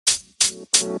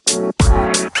Hello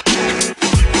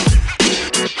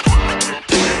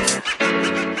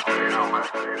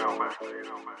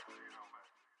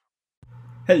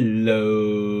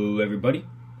everybody,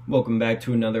 welcome back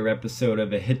to another episode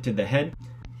of A Hit to the Head.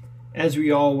 As we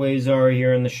always are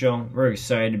here on the show, we're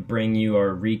excited to bring you our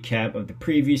recap of the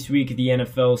previous week of the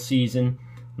NFL season.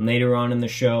 And later on in the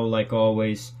show, like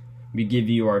always, we give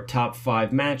you our top 5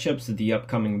 matchups of the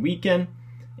upcoming weekend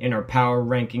and our power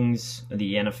rankings of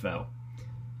the NFL.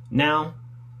 Now,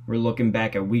 we're looking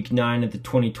back at week 9 of the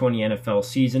 2020 NFL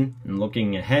season and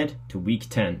looking ahead to week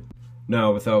 10.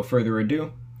 Now, without further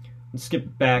ado, let's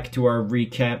skip back to our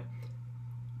recap.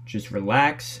 Just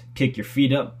relax, kick your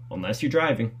feet up, unless you're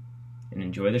driving, and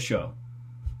enjoy the show.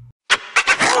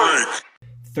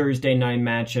 Thursday night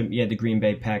matchup, you had the Green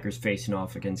Bay Packers facing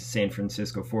off against the San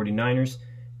Francisco 49ers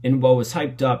in what was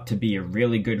hyped up to be a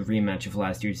really good rematch of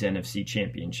last year's NFC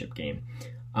Championship game.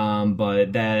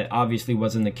 But that obviously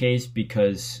wasn't the case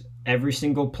because every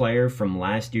single player from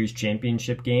last year's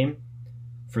championship game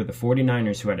for the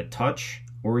 49ers who had a touch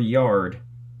or a yard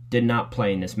did not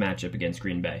play in this matchup against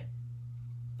Green Bay.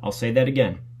 I'll say that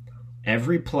again.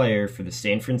 Every player for the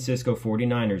San Francisco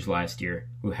 49ers last year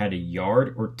who had a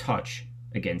yard or touch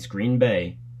against Green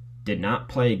Bay did not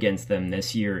play against them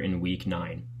this year in Week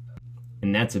 9.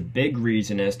 And that's a big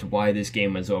reason as to why this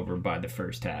game was over by the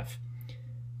first half.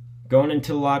 Going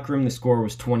into the locker room, the score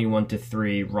was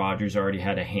 21-3. Rodgers already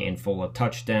had a handful of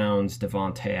touchdowns.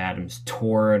 Davante Adams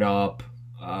tore it up.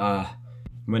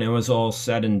 When it was all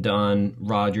said and done,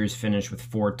 Rodgers finished with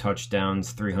 4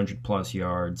 touchdowns, 300-plus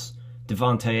yards.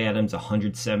 Davante Adams,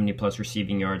 170-plus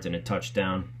receiving yards and a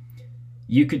touchdown.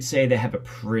 You could say they have a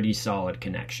pretty solid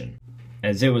connection,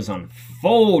 as it was on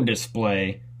full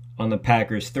display on the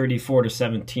Packers'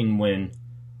 34-17 win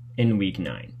in Week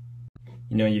 9.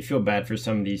 You know, you feel bad for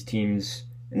some of these teams,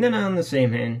 and then on the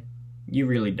same hand, you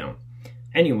really don't.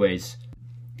 Anyways,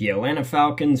 the Atlanta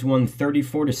Falcons won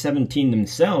 34-17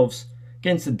 themselves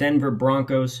against the Denver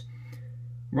Broncos.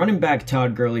 Running back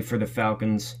Todd Gurley for the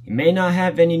Falcons. He may not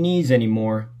have any knees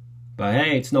anymore, but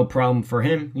hey, it's no problem for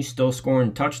him. He's still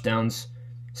scoring touchdowns.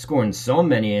 Scoring so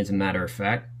many, as a matter of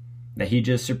fact, that he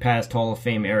just surpassed Hall of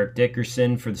Fame Eric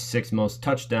Dickerson for the 6th most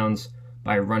touchdowns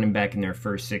by a running back in their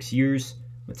first 6 years,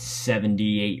 with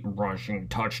 78 rushing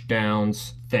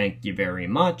touchdowns. Thank you very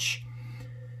much.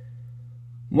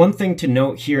 One thing to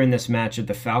note here in this matchup,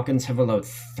 the Falcons have allowed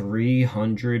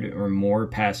 300 or more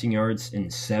passing yards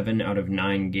in 7 out of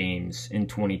 9 games in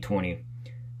 2020.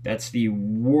 That's the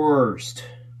worst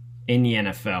in the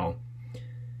NFL.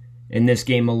 In this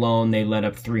game alone, they let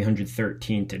up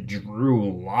 313 to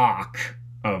Drew Lock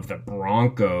of the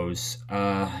Broncos.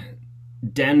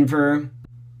 Denver,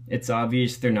 it's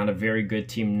obvious they're not a very good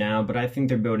team now, but I think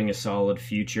they're building a solid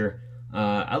future.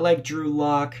 I like Drew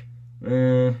Lock.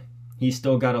 He's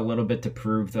still got a little bit to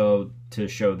prove, though, to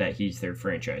show that he's their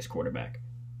franchise quarterback.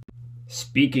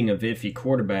 Speaking of iffy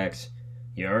quarterbacks,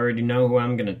 you already know who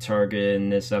I'm going to target in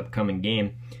this upcoming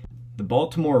game. The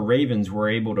Baltimore Ravens were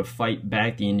able to fight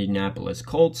back the Indianapolis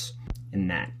Colts in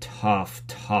that tough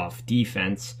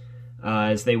defense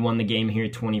as they won the game here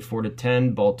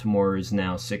 24-10. Baltimore is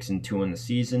now 6-2 in the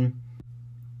season.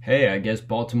 Hey, I guess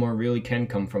Baltimore really can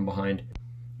come from behind,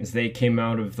 as they came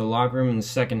out of the locker room in the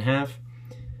second half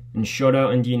and shut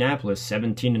out Indianapolis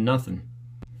 17-0.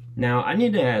 Now, I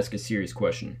need to ask a serious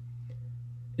question.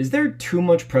 Is there too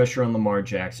much pressure on Lamar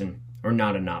Jackson or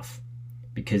not enough?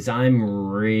 Because I'm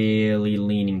really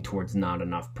leaning towards not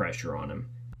enough pressure on him.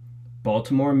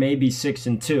 Baltimore may be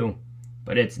 6-2,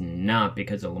 but it's not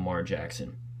because of Lamar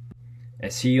Jackson,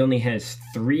 as he only has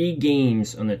 3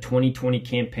 games on the 2020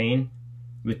 campaign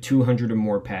with 200 or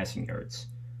more passing yards.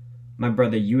 My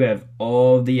brother, you have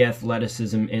all the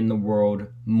athleticism in the world,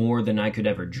 more than I could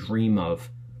ever dream of,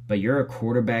 but you're a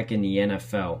quarterback in the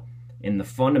NFL, and the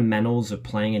fundamentals of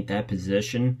playing at that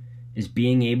position is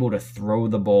being able to throw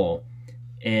the ball.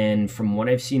 And from what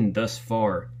I've seen thus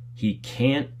far, he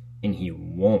can't and he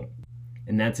won't.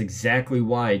 And that's exactly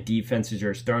why defenses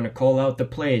are starting to call out the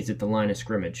plays at the line of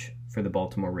scrimmage for the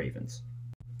Baltimore Ravens.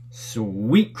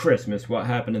 Sweet Christmas, what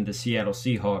happened to the Seattle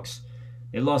Seahawks?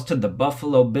 They lost to the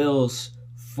Buffalo Bills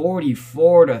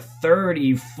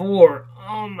 44-34.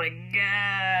 Oh my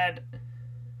God.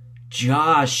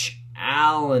 Josh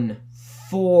Allen,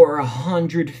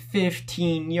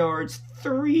 415 yards,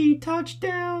 3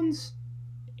 touchdowns.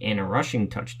 And a rushing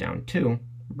touchdown, too.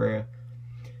 Bruh.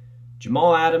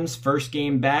 Jamal Adams, first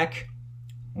game back,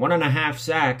 1.5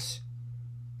 sacks.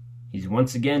 He's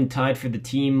once again tied for the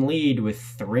team lead with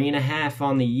 3.5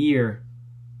 on the year.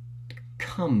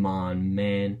 Come on,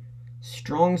 man.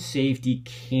 Strong safety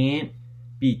can't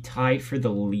be tied for the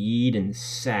lead in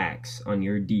sacks on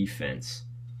your defense.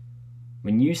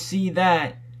 When you see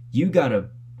that, you got a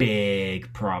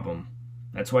big problem.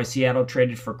 That's why Seattle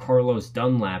traded for Carlos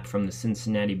Dunlap from the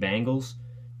Cincinnati Bengals,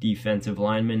 defensive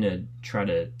lineman, to try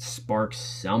to spark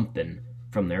something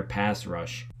from their pass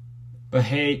rush. But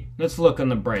hey, let's look on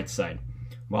the bright side.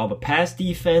 While the pass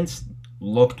defense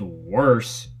looked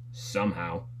worse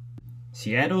somehow,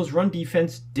 Seattle's run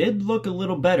defense did look a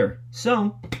little better.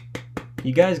 So,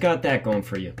 you guys got that going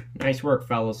for you. Nice work,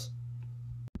 fellas.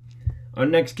 Our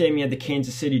next game, you had the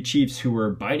Kansas City Chiefs, who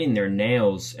were biting their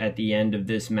nails at the end of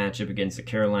this matchup against the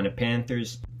Carolina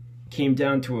Panthers. Came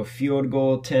down to a field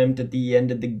goal attempt at the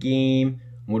end of the game.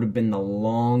 Would have been the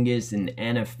longest in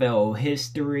NFL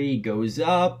history. Goes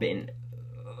up and...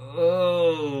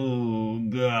 oh,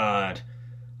 God.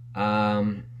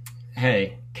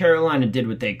 Hey, Carolina did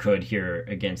what they could here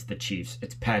against the Chiefs.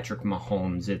 It's Patrick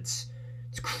Mahomes. It's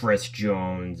Chris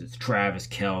Jones. It's Travis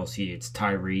Kelce. It's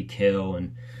Tyreek Hill.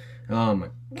 And... oh my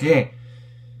God.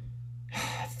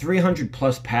 300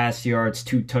 plus pass yards,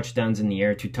 2 touchdowns in the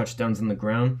air, 2 touchdowns on the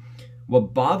ground.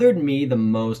 What bothered me the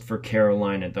most for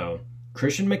Carolina, though,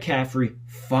 Christian McCaffrey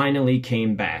finally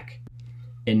came back.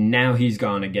 And now he's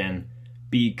gone again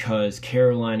because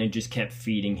Carolina just kept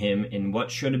feeding him in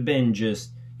what should have been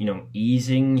just,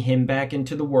 easing him back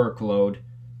into the workload,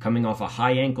 coming off a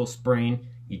high ankle sprain.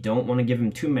 You don't want to give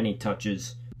him too many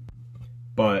touches.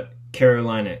 But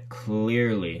Carolina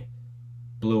clearly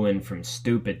blew in from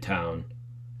stupid town,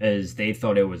 as they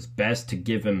thought it was best to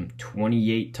give him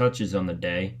 28 touches on the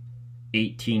day,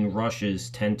 18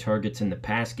 rushes, 10 targets in the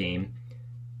pass game.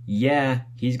 Yeah,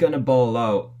 he's going to ball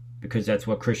out because that's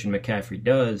what Christian McCaffrey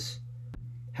does.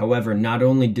 However, not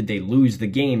only did they lose the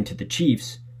game to the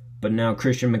Chiefs, but now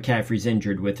Christian McCaffrey's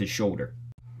injured with his shoulder.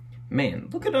 Man,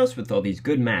 look at us with all these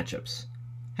good matchups.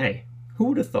 Hey, who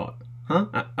would have thought? Huh?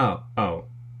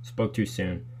 Spoke too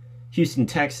soon. Houston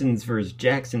Texans versus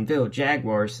Jacksonville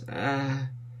Jaguars. At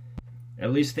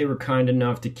least they were kind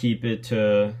enough to keep it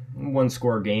to a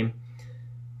one-score game.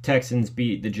 Texans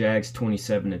beat the Jags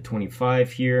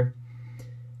 27-25 here.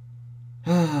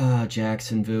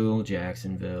 Jacksonville.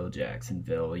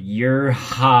 You're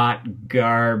hot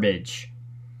garbage.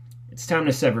 It's time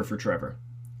to sever for Trevor.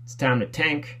 It's time to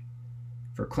tank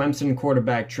for Clemson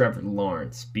quarterback Trevor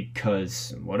Lawrence,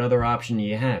 because what other option do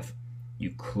you have?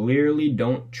 You clearly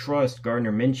don't trust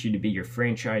Gardner Minshew to be your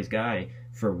franchise guy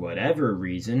for whatever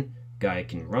reason. Guy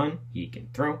can run, he can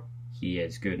throw, he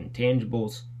has good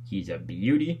intangibles, he's a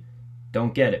beauty.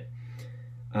 Don't get it.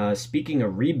 Speaking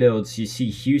of rebuilds, you see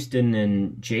Houston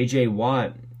and J.J.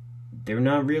 Watt, they're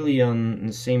not really on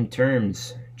the same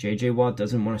terms. J.J. Watt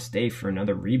doesn't want to stay for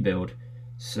another rebuild.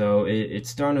 So it's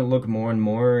starting to look more and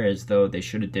more as though they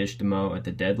should have dished him out at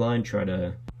the deadline, try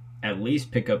to at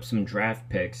least pick up some draft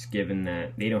picks, given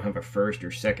that they don't have a first or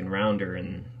second rounder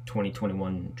in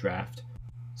 2021 draft.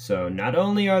 So not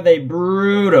only are they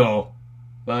brutal,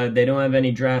 but they don't have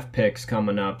any draft picks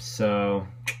coming up, so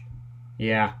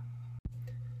yeah.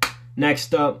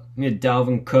 Next up, we had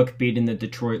Dalvin Cook beating the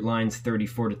Detroit Lions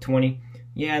 34-20.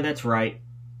 Yeah, that's right.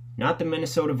 Not the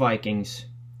Minnesota Vikings.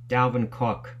 Dalvin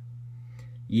Cook.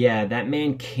 Yeah, that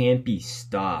man can't be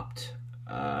stopped.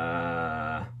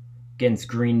 Against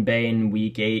Green Bay in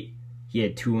Week 8, he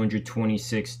had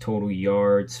 226 total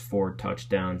yards, 4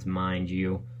 touchdowns, mind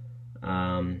you.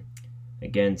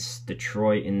 Against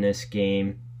Detroit in this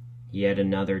game, he had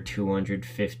another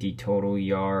 250 total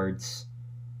yards,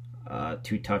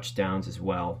 2 touchdowns as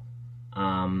well.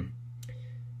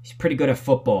 He's pretty good at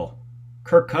football.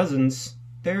 Kirk Cousins,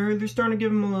 they're starting to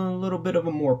give him a little bit of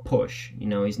a more push.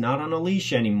 He's not on a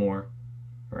leash anymore,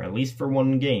 or at least for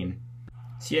one game.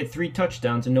 So he had 3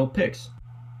 touchdowns and no picks.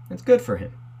 That's good for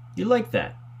him. You like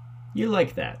that.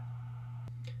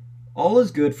 All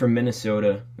is good for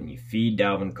Minnesota when you feed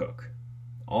Dalvin Cook.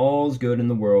 All's good in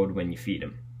the world when you feed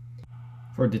him.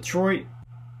 For Detroit,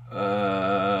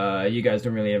 you guys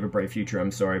don't really have a bright future.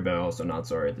 I'm sorry, but also not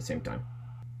sorry at the same time.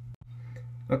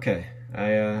 Okay,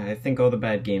 I think all the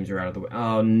bad games are out of the way.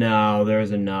 Oh no,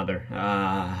 there's another.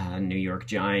 New York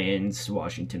Giants,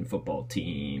 Washington football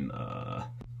team.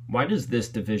 Why does this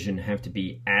division have to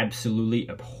be absolutely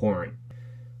abhorrent?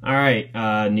 Alright,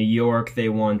 New York, they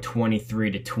won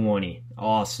 23-20.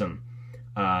 Awesome.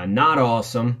 Not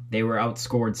awesome. They were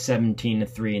outscored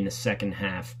 17-3 in the second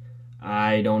half.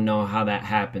 I don't know how that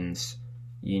happens.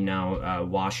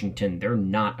 Washington, they're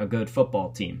not a good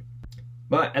football team.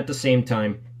 But at the same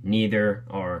time, neither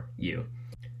are you.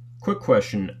 Quick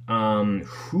question.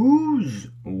 Who's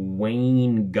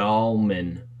Wayne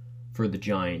Gallman for the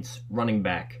Giants? Running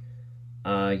back.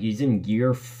 He's in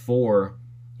year 4.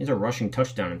 He has a rushing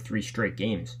touchdown in 3 straight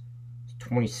games. He's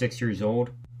 26 years old.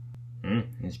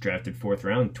 He's drafted 4th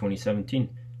round in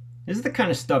 2017. This is the kind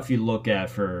of stuff you look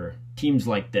at for teams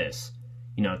like this.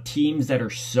 You know, teams that are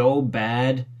so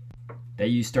bad that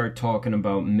you start talking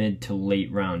about mid to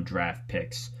late round draft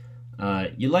picks.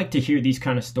 You like to hear these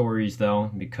kind of stories, though,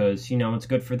 because, you know, it's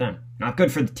good for them. Not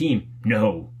good for the team.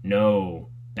 No.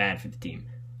 Bad for the team.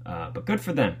 But good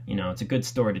for them. You know, it's a good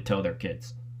story to tell their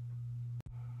kids.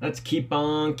 Let's keep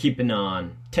on keeping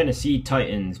on. Tennessee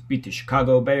Titans beat the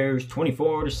Chicago Bears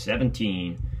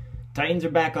 24-17. Titans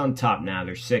are back on top now.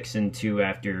 They're 6-2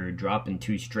 after dropping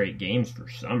 2 straight games for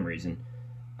some reason.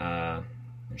 The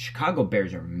Chicago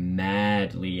Bears are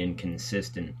madly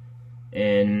inconsistent.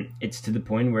 And it's to the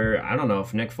point where I don't know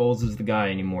if Nick Foles is the guy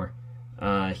anymore.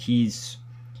 He's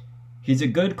a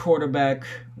good quarterback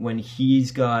when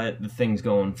he's got the things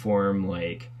going for him,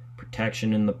 like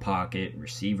protection in the pocket,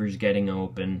 receivers getting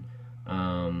open,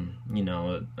 you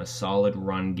know, a solid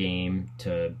run game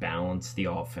to balance the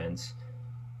offense.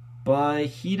 But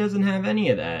he doesn't have any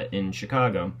of that in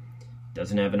Chicago.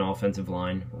 Doesn't have an offensive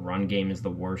line. Run game is the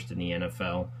worst in the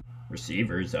NFL.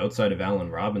 Receivers, outside of Allen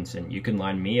Robinson, you can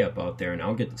line me up out there and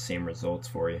I'll get the same results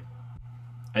for you.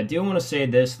 I do want to say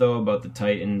this, though, about the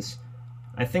Titans.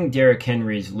 I think Derrick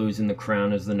Henry's losing the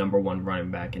crown as the #1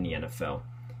 running back in the NFL.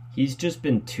 He's just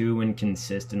been too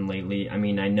inconsistent lately. I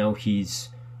mean, I know he's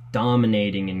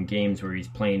dominating in games where he's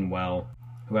playing well.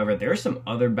 However, there are some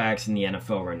other backs in the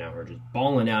NFL right now who are just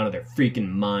balling out of their freaking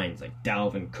minds, like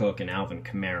Dalvin Cook and Alvin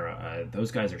Kamara.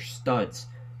 Those guys are studs,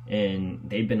 and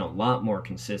they've been a lot more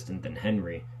consistent than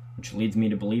Henry, which leads me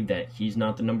to believe that he's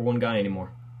not the #1 guy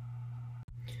anymore.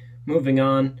 Moving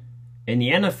on, in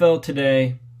the NFL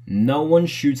today, no one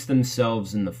shoots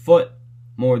themselves in the foot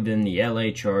more than the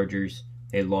LA Chargers.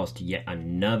 They lost yet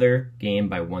another game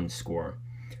by 1 score.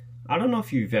 I don't know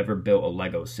if you've ever built a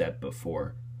Lego set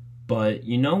before, but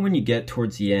you know when you get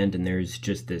towards the end and there's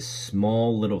just this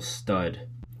small little stud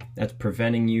that's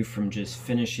preventing you from just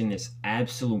finishing this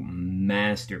absolute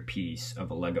masterpiece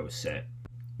of a Lego set.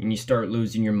 And you start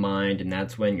losing your mind, and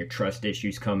that's when your trust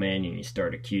issues come in and you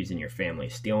start accusing your family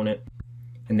of stealing it.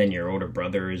 And then your older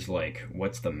brother is like,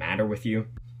 "What's the matter with you?"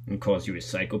 and calls you a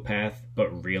psychopath,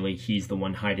 but really he's the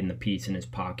one hiding the piece in his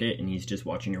pocket and he's just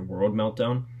watching your world melt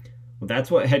down. Well,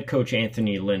 that's what head coach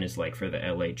Anthony Lynn is like for the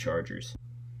LA Chargers.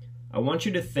 I want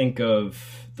you to think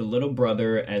of the little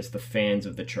brother as the fans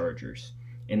of the Chargers,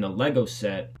 and the Lego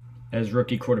set as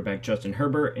rookie quarterback Justin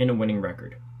Herbert and a winning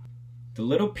record. The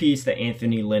little piece that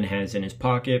Anthony Lynn has in his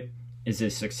pocket is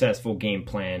his successful game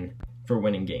plan for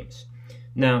winning games.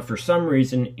 Now, for some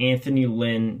reason, Anthony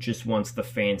Lynn just wants the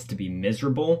fans to be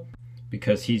miserable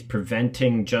because he's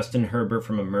preventing Justin Herbert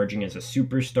from emerging as a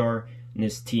superstar and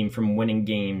his team from winning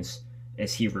games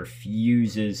as he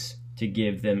refuses to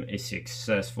give them a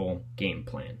successful game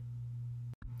plan.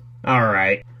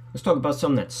 Alright, let's talk about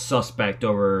something that's suspect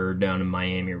over down in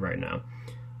Miami right now.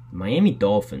 The Miami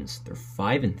Dolphins, they're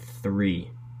 5-3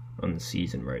 on the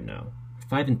season right now.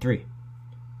 5-3.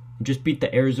 Just beat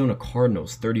the Arizona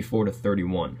Cardinals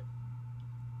 34-31.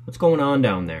 What's going on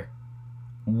down there?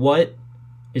 What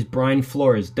is Brian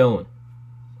Flores doing?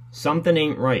 Something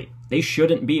ain't right. They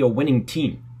shouldn't be a winning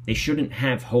team. They shouldn't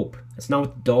have hope. That's not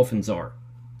what the Dolphins are.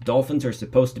 The Dolphins are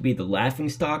supposed to be the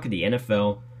laughingstock of the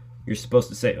NFL. You're supposed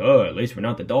to say, "Oh, at least we're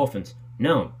not the Dolphins."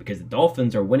 No, because the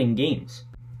Dolphins are winning games.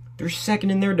 They're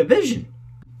second in their division.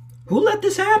 Who let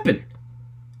this happen?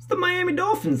 It's the Miami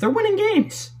Dolphins. They're winning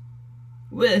games.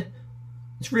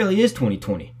 This really is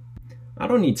 2020. I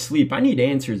don't need sleep. I need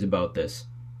answers about this.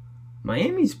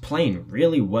 Miami's playing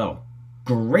really well.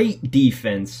 Great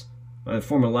defense by the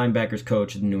former linebackers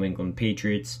coach of the New England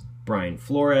Patriots, Brian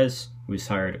Flores, who was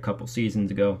hired a couple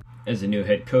seasons ago as the new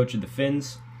head coach of the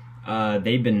Fins.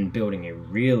 They've been building a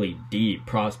really deep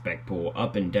prospect pool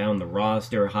up and down the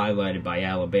roster, highlighted by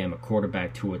Alabama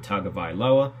quarterback Tua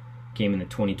Tagovailoa. Came in the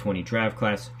 2020 draft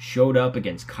class, showed up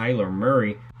against Kyler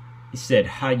Murray. He said,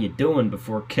 "How you doing?"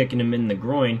 before kicking him in the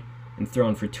groin and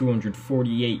throwing for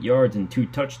 248 yards and 2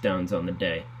 touchdowns on the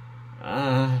day.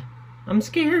 I'm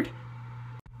scared.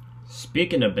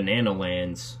 Speaking of banana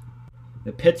lands,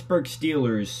 the Pittsburgh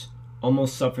Steelers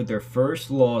almost suffered their first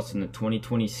loss in the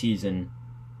 2020 season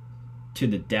to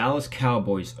the Dallas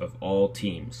Cowboys of all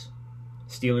teams.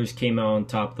 Steelers came out on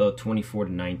top though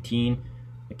 24-19.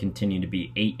 They continue to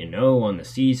be 8-0 on the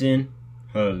season.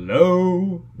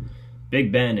 Hello. Big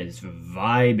Ben is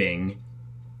vibing.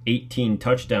 18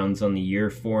 touchdowns on the year,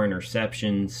 4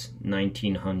 interceptions,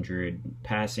 1,900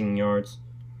 passing yards.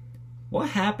 What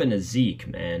happened to Zeke,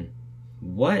 man?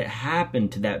 What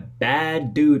happened to that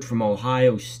bad dude from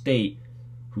Ohio State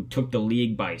who took the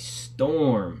league by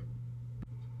storm.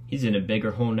 He's in a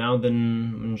bigger hole now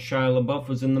than when Shia LaBeouf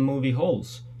was in the movie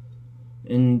Holes.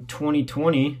 In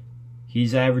 2020,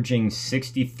 he's averaging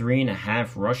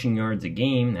 63.5 rushing yards a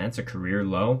game. That's a career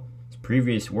low. His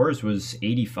previous worst was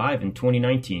 85 in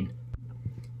 2019.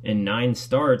 In 9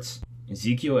 starts,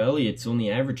 Ezekiel Elliott's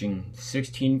only averaging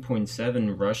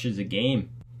 16.7 rushes a game.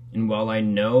 And while I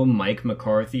know Mike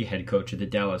McCarthy, head coach of the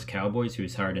Dallas Cowboys, who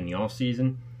was hired in the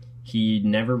offseason, he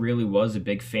never really was a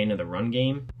big fan of the run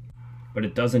game. But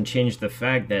it doesn't change the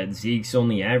fact that Zeke's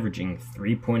only averaging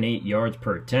 3.8 yards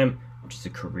per attempt, which is a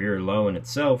career low in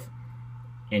itself.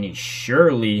 And he's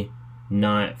surely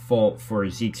not at fault for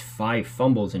Zeke's 5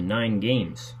 fumbles in 9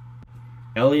 games.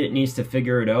 Elliott needs to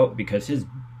figure it out because his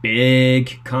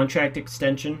big contract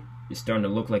extension is starting to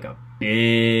look like a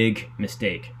big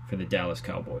mistake for the Dallas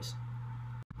Cowboys.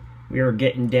 We are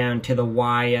getting down to the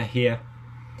wire here.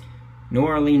 New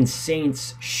Orleans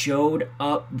Saints showed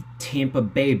up the Tampa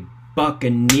Bay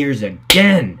Buccaneers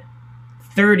again.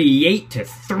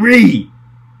 38-3.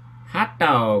 Hot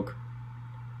dog.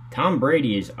 Tom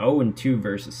Brady is 0-2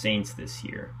 versus Saints this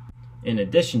year. In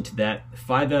addition to that,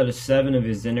 5 out of 7 of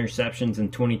his interceptions in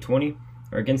 2020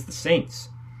 are against the Saints.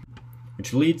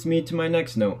 Which leads me to my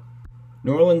next note.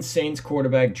 New Orleans Saints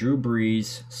quarterback Drew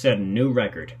Brees set a new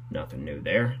record. Nothing new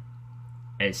there.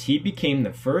 As he became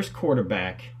the first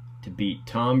quarterback to beat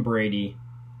Tom Brady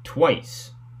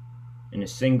twice in a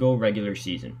single regular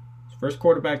season. His first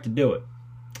quarterback to do it.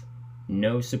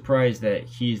 No surprise that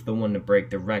he's the one to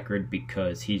break the record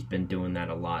because he's been doing that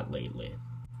a lot lately.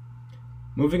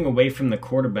 Moving away from the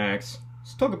quarterbacks,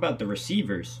 let's talk about the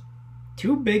receivers.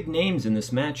 2 big names in this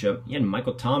matchup. You had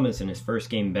Michael Thomas in his first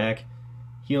game back.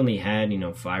 He only had,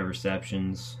 5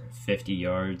 receptions, 50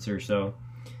 yards or so.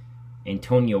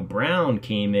 Antonio Brown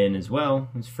came in as well,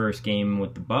 his first game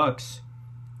with the Bucs,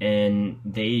 and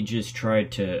they just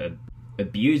tried to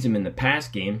abuse him in the pass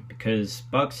game because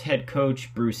Bucs head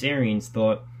coach Bruce Arians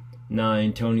thought, nah,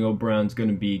 Antonio Brown's going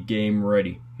to be game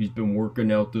ready. He's been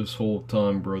working out this whole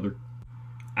time, brother.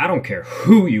 I don't care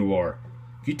who you are.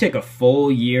 If you take a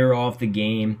full year off the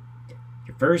game,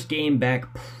 your first game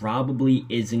back probably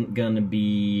isn't going to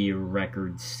be a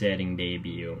record-setting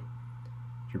debut.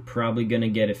 You're probably going to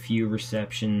get a few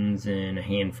receptions and a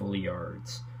handful of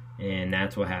yards. And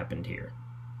that's what happened here.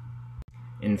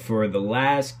 And for the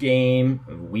last game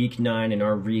of Week 9 in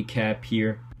our recap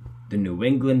here, the New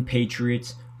England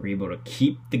Patriots were able to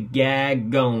keep the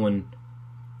gag going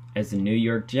as the New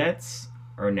York Jets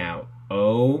are now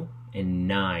 0-9.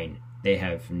 They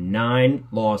have 9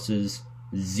 losses,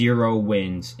 0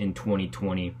 wins in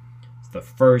 2020. It's the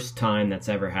first time that's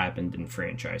ever happened in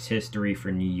franchise history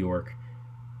for New York.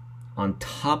 On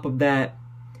top of that,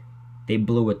 they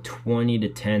blew a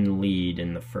 20-10 lead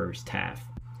in the first half.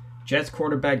 Jets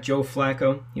quarterback Joe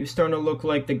Flacco, he was starting to look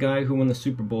like the guy who won the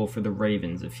Super Bowl for the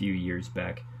Ravens a few years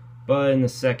back. But in the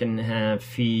second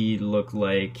half, he looked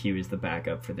like he was the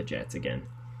backup for the Jets again.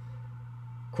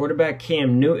 Quarterback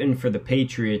Cam Newton for the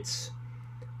Patriots.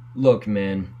 Look,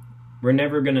 man, we're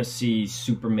never going to see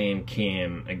Superman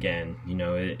Cam again.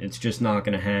 It's just not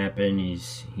going to happen.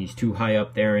 He's too high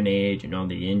up there in age and all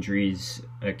the injuries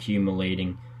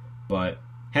accumulating. But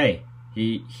hey,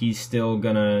 he's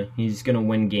gonna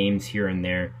win games here and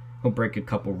there. He'll break a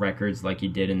couple records like he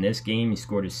did in this game. He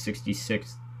scored his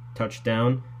 66th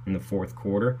touchdown in the 4th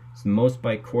quarter. It's the most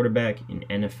by quarterback in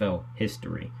NFL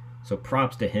history. So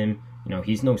props to him.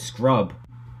 He's no scrub,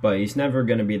 but he's never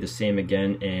going to be the same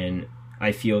again, and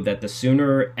I feel that the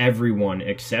sooner everyone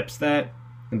accepts that,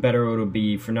 the better it'll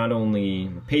be for not only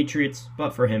the Patriots,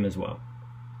 but for him as well.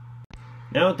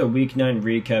 Now with the Week 9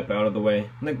 recap out of the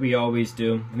way, like we always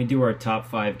do, we do our top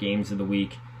 5 games of the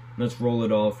week. Let's roll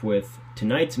it off with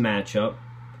tonight's matchup,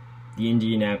 the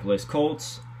Indianapolis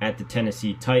Colts at the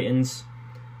Tennessee Titans.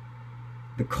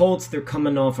 The Colts, they're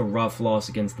coming off a rough loss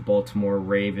against the Baltimore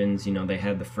Ravens. They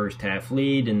had the first half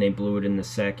lead and they blew it in the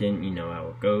second. You know how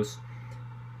it goes.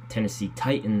 Tennessee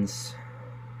Titans,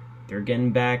 they're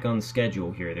getting back on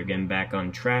schedule here. They're getting back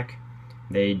on track.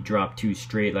 They dropped 2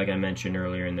 straight, like I mentioned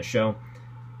earlier in the show.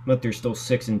 But they're still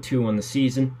 6-2 on the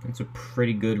season. It's a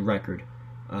pretty good record.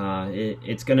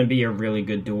 It's going to be a really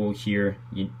good duel here.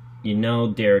 You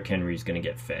know Derrick Henry's going to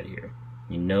get fed here.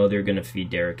 You know they're going to feed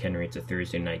Derrick Henry. It's a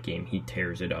Thursday night game. He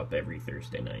tears it up every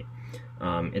Thursday night.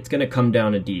 It's going to come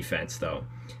down to defense, though.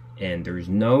 And there's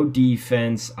no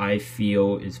defense I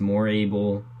feel is more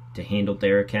able to handle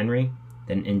Derrick Henry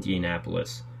than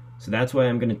Indianapolis. So that's why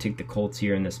I'm going to take the Colts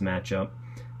here in this matchup.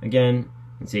 Again,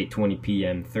 it's 8:20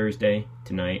 p.m. Thursday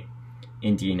tonight.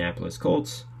 Indianapolis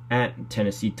Colts at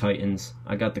Tennessee Titans.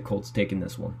 I got the Colts taking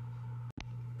this one.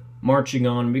 Marching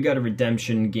on, we got a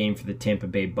redemption game for the Tampa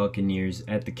Bay Buccaneers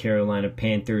at the Carolina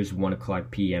Panthers, 1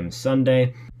 o'clock p.m.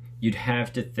 Sunday. You'd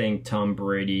have to think Tom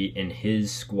Brady and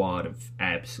his squad of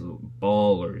absolute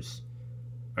ballers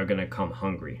are going to come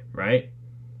hungry, right?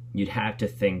 You'd have to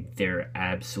think they're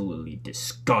absolutely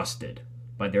disgusted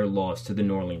by their loss to the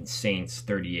New Orleans Saints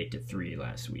 38-3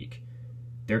 last week.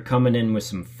 They're coming in with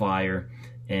some fire,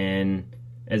 and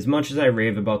as much as I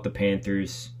rave about the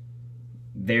Panthers,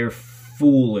 their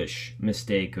foolish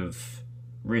mistake of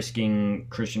risking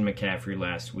Christian McCaffrey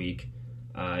last week,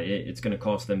 it's going to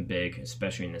cost them big,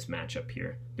 especially in this matchup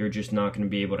here. They're just not going to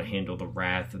be able to handle the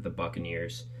wrath of the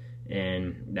Buccaneers,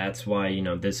 and that's why,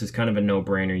 this is kind of a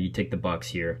no-brainer. You take the Bucs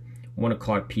here. 1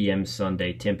 o'clock p.m.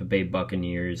 Sunday, Tampa Bay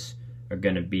Buccaneers are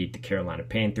going to beat the Carolina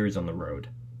Panthers on the road.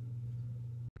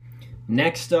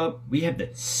 Next up, we have the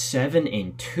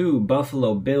 7-2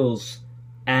 Buffalo Bills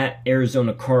at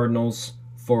Arizona Cardinals,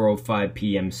 4:05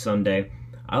 p.m. Sunday.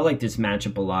 I like this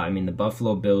matchup a lot. I mean, the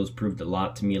Buffalo Bills proved a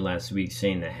lot to me last week,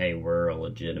 saying that, hey, we're a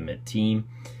legitimate team.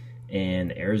 And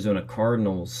the Arizona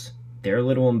Cardinals, they're a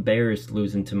little embarrassed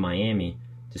losing to Miami.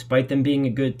 Despite them being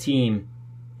a good team,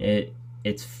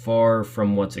 it's far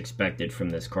from what's expected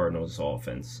from this Cardinals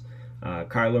offense.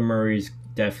 Kyler Murray's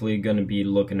definitely going to be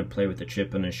looking to play with a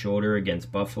chip on his shoulder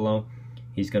against Buffalo.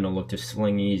 He's going to look to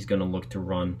sling. He's going to look to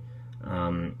run.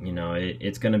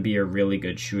 It's going to be a really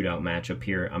good shootout matchup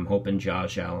here. I'm hoping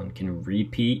Josh Allen can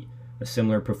repeat a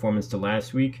similar performance to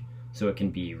last week, so it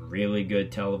can be really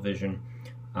good television.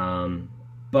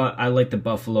 But I like the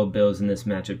Buffalo Bills in this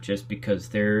matchup just because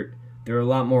they're a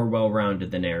lot more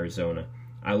well-rounded than Arizona.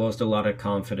 I lost a lot of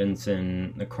confidence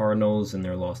in the Cardinals and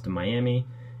their loss to Miami,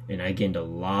 and I gained a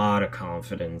lot of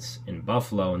confidence in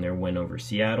Buffalo and their win over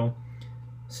Seattle.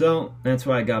 So that's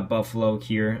why I got Buffalo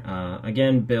here.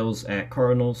 Again, Bills at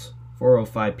Cardinals,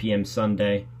 4:05 p.m.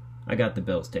 Sunday. I got the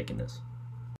Bills taking this.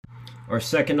 Our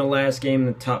second to last game in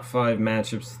the top 5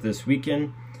 matchups this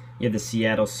weekend. You have the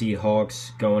Seattle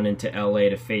Seahawks going into LA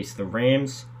to face the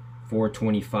Rams,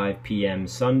 4:25 p.m.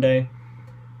 Sunday.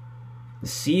 The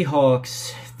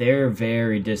Seahawks, they're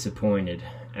very disappointed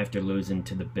after losing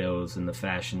to the Bills in the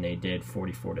fashion they did,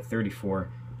 44-34.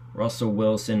 Russell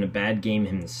Wilson, a bad game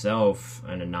himself,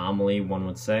 an anomaly, one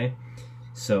would say.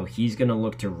 So he's going to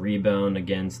look to rebound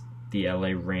against the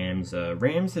LA Rams.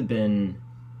 Rams have been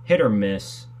hit or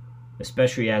miss,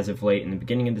 especially as of late. In the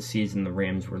beginning of the season, the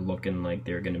Rams were looking like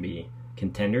they're going to be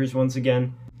contenders once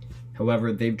again.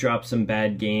 However, they've dropped some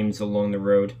bad games along the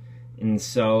road, and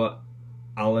so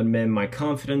I'll admit my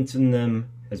confidence in them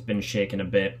has been shaken a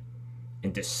bit.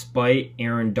 And despite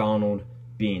Aaron Donald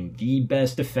being the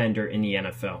best defender in the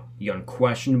NFL, the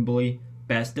unquestionably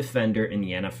best defender in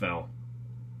the NFL,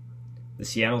 the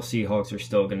Seattle Seahawks are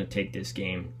still going to take this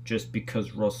game just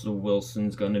because Russell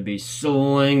Wilson's going to be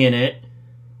slinging it.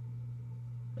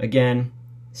 Again,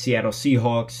 Seattle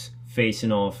Seahawks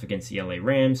facing off against the LA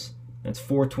Rams. That's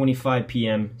 4:25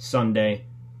 p.m. Sunday.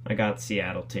 I got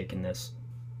Seattle taking this.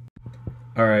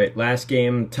 Alright, last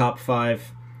game, top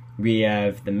 5. We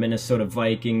have the Minnesota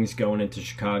Vikings going into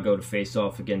Chicago to face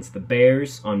off against the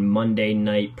Bears on Monday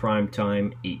night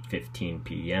primetime, 8:15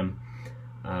 p.m.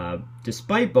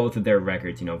 Despite both of their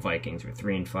records, Vikings are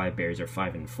 3-5, Bears are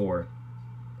 5-4.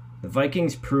 The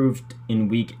Vikings proved in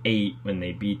Week 8 when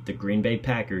they beat the Green Bay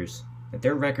Packers that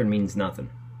their record means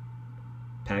nothing.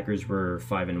 Packers were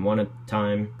 5-1 at the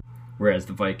time, whereas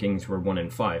the Vikings were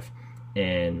 1-5,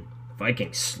 and the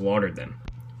Vikings slaughtered them.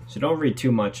 So don't read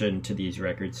too much into these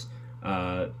records.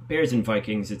 Bears and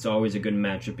Vikings, it's always a good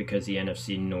matchup because the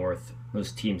NFC North,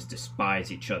 those teams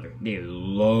despise each other. They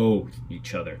loathe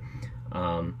each other.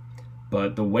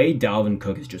 But the way Dalvin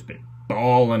Cook has just been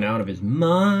balling out of his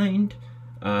mind,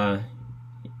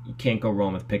 you can't go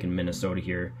wrong with picking Minnesota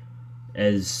here.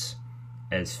 As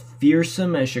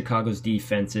fearsome as Chicago's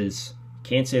defense is,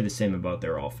 can't say the same about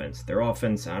their offense. Their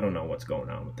offense, I don't know what's going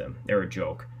on with them. They're a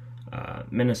joke.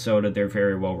 Minnesota, they're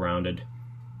very well-rounded.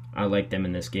 I like them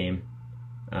in this game.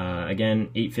 Again,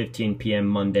 8:15 p.m.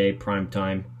 Monday,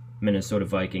 primetime, Minnesota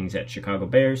Vikings at Chicago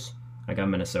Bears. I got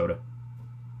Minnesota.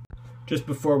 Just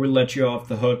before we let you off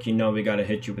the hook, we got to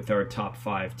hit you with our top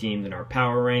 5 teams in our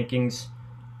power rankings.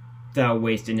 Without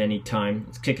wasting any time,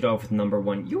 let's kick it off with number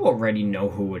 1. You already know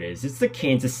who it is. It's the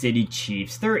Kansas City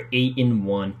Chiefs. They're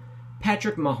 8-1.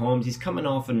 Patrick Mahomes, he's coming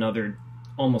off another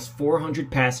almost 400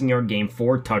 passing yard game,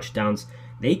 4 touchdowns.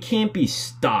 They can't be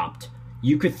stopped.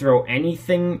 You could throw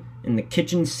anything in the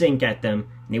kitchen sink at them,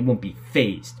 and they won't be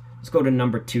phased. Let's go to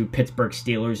number 2, Pittsburgh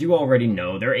Steelers. You already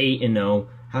know. They're 8-0.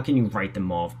 How can you write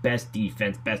them off? Best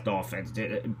defense, best offense,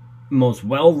 most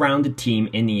well-rounded team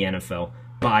in the NFL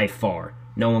by far.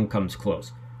 No one comes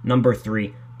close. Number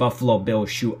 3, Buffalo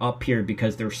Bills shoot up here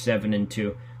because they're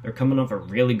 7-2. They're coming off a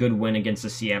really good win against the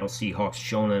Seattle Seahawks,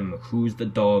 showing them who's the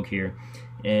dog here.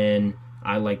 And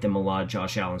I like them a lot.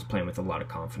 Josh Allen's playing with a lot of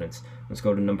confidence. Let's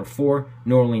go to number 4,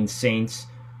 New Orleans Saints.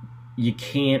 You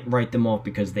can't write them off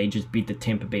because they just beat the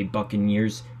Tampa Bay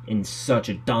Buccaneers in such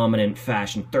a dominant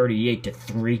fashion,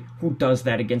 38-3. Who does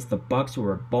that against the Bucs who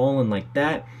are balling like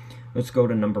that? Let's go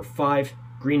to number 5,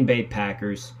 Green Bay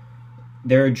Packers.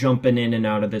 They're jumping in and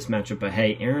out of this matchup, but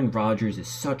hey, Aaron Rodgers is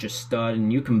such a stud,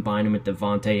 and you combine him with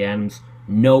Davante Adams,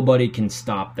 nobody can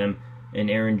stop them, and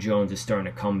Aaron Jones is starting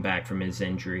to come back from his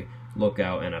injury. Look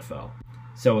out, NFL.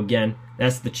 So again,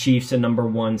 that's the Chiefs at number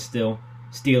 1 still.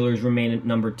 Steelers remain at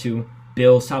number 2.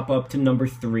 Bills hop up to number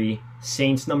 3.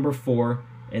 Saints number 4.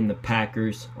 And the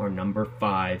Packers are number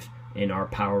 5 in our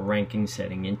power rankings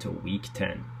heading into Week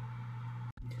 10.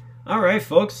 Alright,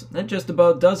 folks, that just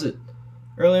about does it.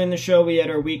 Earlier in the show, we had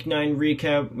our Week 9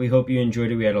 recap. We hope you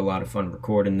enjoyed it. We had a lot of fun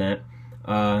recording that.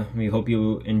 We hope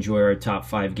you enjoy our top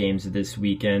 5 games of this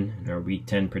weekend and our Week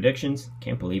 10 predictions.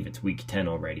 Can't believe it's Week 10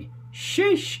 already.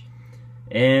 Sheesh!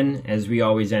 And as we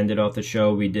always ended off the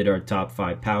show, we did our top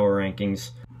 5 power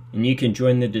rankings. And you can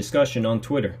join the discussion on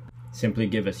Twitter. Simply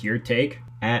give us your take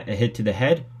at A Hit to the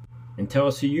Head and tell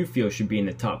us who you feel should be in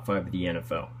the top 5 of the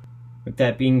NFL. With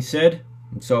that being said,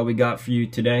 that's all we got for you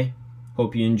today.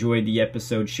 Hope you enjoyed the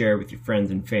episode. Share it with your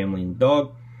friends and family and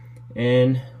dog.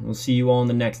 And we'll see you all in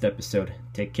the next episode.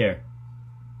 Take care.